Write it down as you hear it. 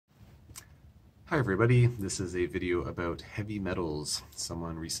Hi everybody, this is a video about heavy metals.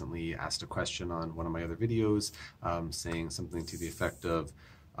 Someone recently asked a question on one of my other videos saying something to the effect of,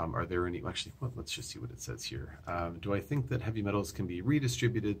 are there any, actually, well, let's just see what it says here. Do I think that heavy metals can be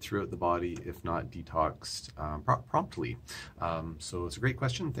redistributed throughout the body if not detoxed promptly? So it's a great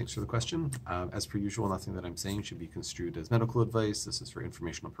question. Thanks for the question. As per usual, nothing that I'm saying should be construed as medical advice. This is for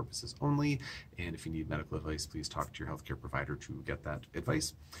informational purposes only. And if you need medical advice, please talk to your healthcare provider to get that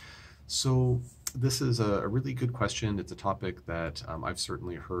advice. So this is a really good question. It's a topic that I've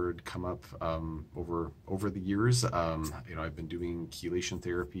certainly heard come up over the years. I've been doing chelation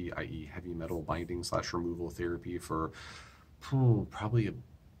therapy, i.e. heavy metal binding / removal therapy for probably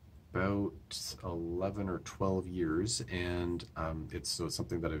about 11 or 12 years. And it's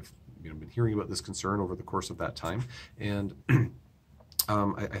something that I've been hearing about this concern over the course of that time. And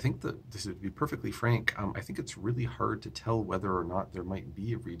I think that, to be perfectly frank, I think it's really hard to tell whether or not there might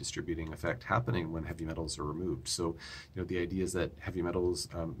be a redistributing effect happening when heavy metals are removed. So, the idea is that heavy metals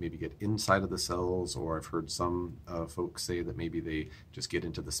maybe get inside of the cells, or I've heard some folks say that maybe they just get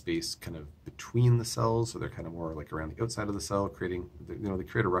into the space kind of between the cells, so they're kind of more like around the outside of the cell, creating, they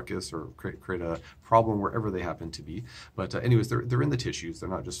create a ruckus or create a problem wherever they happen to be. But anyways, they're in the tissues. They're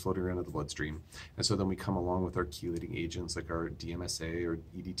not just floating around in the bloodstream. And so then we come along with our chelating agents like our DMSA or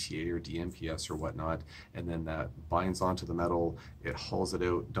EDTA or DMPS or whatnot, and then that binds onto the metal, it hauls it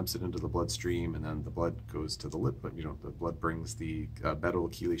out, dumps it into the bloodstream, and then the blood goes to the liver. The blood brings the metal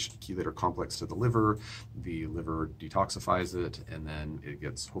chelator complex to the liver liver detoxifies it, and then it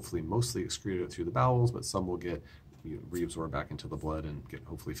gets hopefully mostly excreted through the bowels, but some will get reabsorb back into the blood and get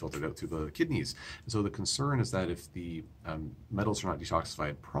hopefully filtered out through the kidneys. And so the concern is that if the metals are not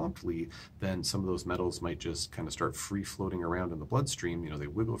detoxified promptly, then some of those metals might just kind of start free floating around in the bloodstream. They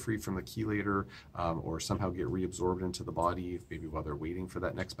wiggle free from the chelator or somehow get reabsorbed into the body, maybe while they're waiting for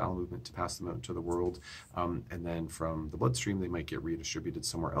that next bowel movement to pass them out into the world. And then from the bloodstream, they might get redistributed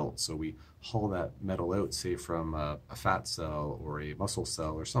somewhere else. So we haul that metal out, say from a fat cell or a muscle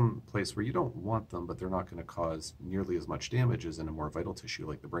cell or some place where you don't want them, but they're not going to cause nearly as much damage as in a more vital tissue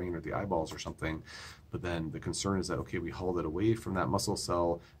like the brain or the eyeballs or something. But then the concern is that, okay, we hauled it away from that muscle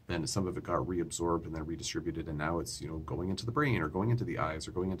cell, then some of it got reabsorbed and then redistributed, and now it's going into the brain or going into the eyes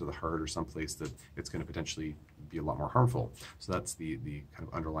or going into the heart or someplace that it's going to potentially be a lot more harmful. So that's the kind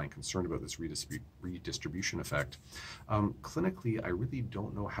of underlying concern about this redistribution effect. Clinically, I really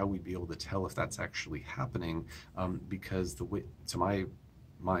don't know how we'd be able to tell if that's actually happening because the way, to my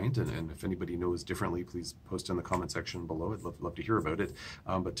mind, and if anybody knows differently, please post in the comment section below. I'd love to hear about it.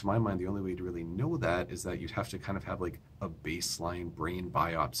 But to my mind, the only way to really know that is that you'd have to kind of have like a baseline brain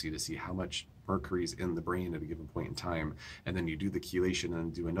biopsy to see how much mercury is in the brain at a given point in time, and then you do the chelation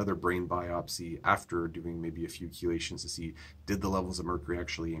and do another brain biopsy after doing maybe a few chelations to see did the levels of mercury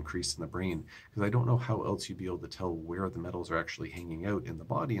actually increase in the brain, because I don't know how else you'd be able to tell where the metals are actually hanging out in the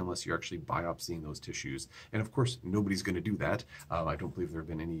body unless you're actually biopsying those tissues. And of course, nobody's going to do that. I don't believe there have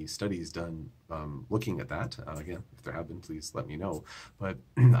been any studies done looking at that. Again, if there have been, please let me know. But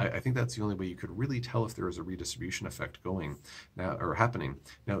I think that's the only way you could really tell if there is a redistribution effect going now or happening.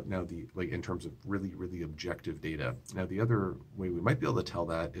 Now in terms of really objective data. Now, the other way we might be able to tell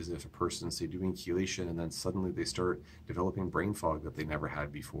that is if a person, say, doing chelation and then suddenly they start developing brain fog that they never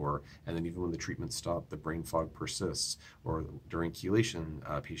had before, and then even when the treatment stopped, the brain fog persists, or during chelation,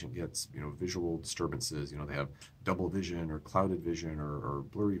 a patient gets, visual disturbances, they have double vision or clouded vision or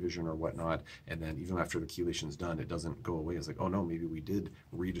blurry vision or whatnot, and then even after the chelation is done, it doesn't go away. It's like, oh no, maybe we did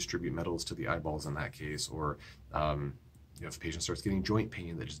redistribute metals to the eyeballs in that case, or if a patient starts getting joint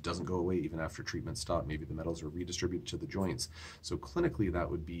pain that just doesn't go away even after treatment stopped, maybe the metals are redistributed to the joints. So clinically, that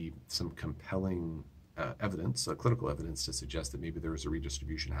would be some compelling evidence, clinical evidence to suggest that maybe there is a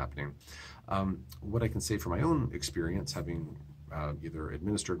redistribution happening. What I can say from my own experience, having either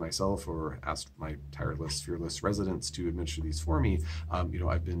administered myself or asked my tireless, fearless residents to administer these for me,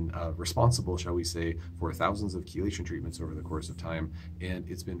 I've been responsible, shall we say, for thousands of chelation treatments over the course of time, and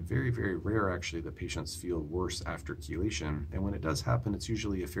it's been very, very rare actually that patients feel worse after chelation. And when it does happen, it's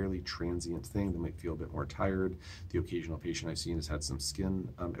usually a fairly transient thing. They might feel a bit more tired. The occasional patient I've seen has had some skin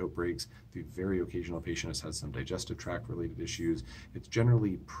outbreaks. The very occasional patient has had some digestive tract related issues. It's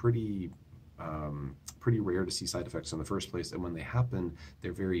generally pretty rare to see side effects in the first place, and when they happen,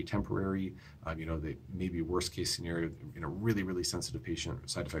 they're very temporary. They maybe worst case scenario in a really sensitive patient,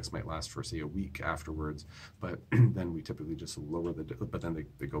 side effects might last for say a week afterwards, but then we typically just lower but then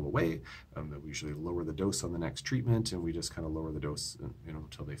they go away. We usually lower the dose on the next treatment, and we just kind of lower the dose,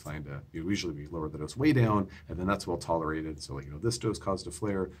 until they find usually we lower the dose way down, and then that's well tolerated. So this dose caused a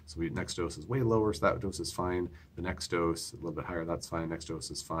flare, so next dose is way lower, so that dose is fine. The next dose a little bit higher, that's fine. Next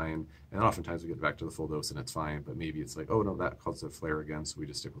dose is fine, and then oftentimes times we get back to the full dose and it's fine, but maybe it's like, oh no, that causes a flare again, so we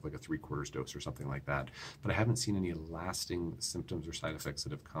just stick with like a 3/4 dose or something like that. But I haven't seen any lasting symptoms or side effects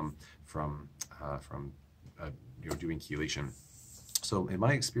that have come from doing chelation. So in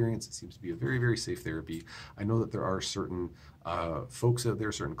my experience, it seems to be a very, very safe therapy. I know that there are certain folks out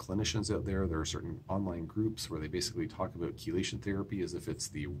there, certain clinicians out there, there are certain online groups where they basically talk about chelation therapy as if it's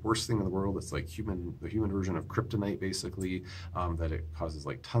the worst thing in the world. It's like the human version of kryptonite, basically, that it causes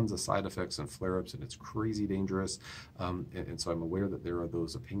like tons of side effects and flare-ups, and it's crazy dangerous. And so I'm aware that there are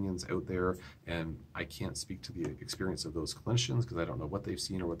those opinions out there, and I can't speak to the experience of those clinicians because I don't know what they've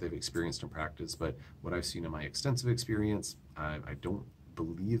seen or what they've experienced in practice, but what I've seen in my extensive experience, I don't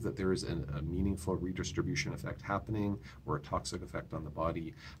believe that there is a meaningful redistribution effect happening or a toxic effect on the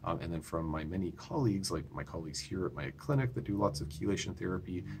body. And then from my many colleagues, like my colleagues here at my clinic that do lots of chelation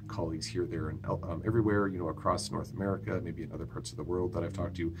therapy, colleagues here, there, and everywhere, across North America, maybe in other parts of the world that I've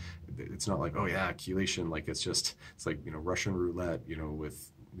talked to, it's not like, oh yeah, chelation, like it's like, Russian roulette,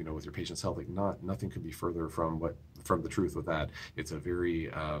 with your patient's health. Like nothing could be further from the truth with that. It's a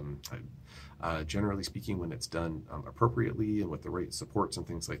very generally speaking, when it's done appropriately and with the right supports and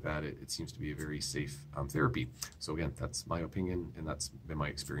things like that, it seems to be a very safe therapy. So again, that's my opinion, and that's been my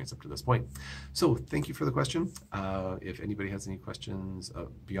experience up to this point. So thank you for the question. If anybody has any questions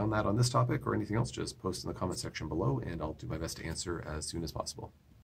beyond that on this topic or anything else, just post in the comment section below, and I'll do my best to answer as soon as possible.